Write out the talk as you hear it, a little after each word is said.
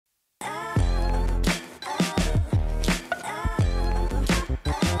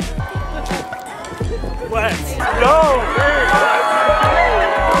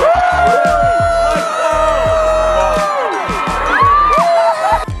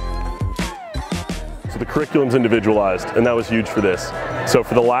The curriculum's individualized, and that was huge for this. So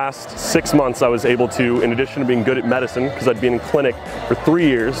for the last 6 months, I was able to, in addition to being good at medicine, because I'd been in clinic for 3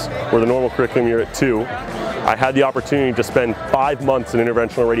 years, where the normal curriculum you're at 2, I had the opportunity to spend 5 months in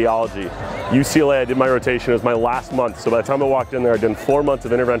interventional radiology. UCLA, I did my rotation, it was my last month, so by the time I walked in there, I'd done 4 months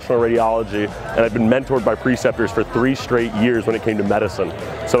of interventional radiology, and I'd been mentored by preceptors for 3 straight years when it came to medicine.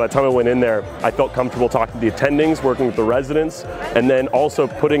 So by the time I went in there, I felt comfortable talking to the attendings, working with the residents, and then also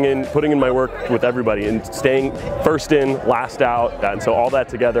putting in my work with everybody and staying first in, last out, and so all that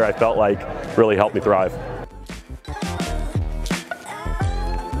together I felt like really helped me thrive.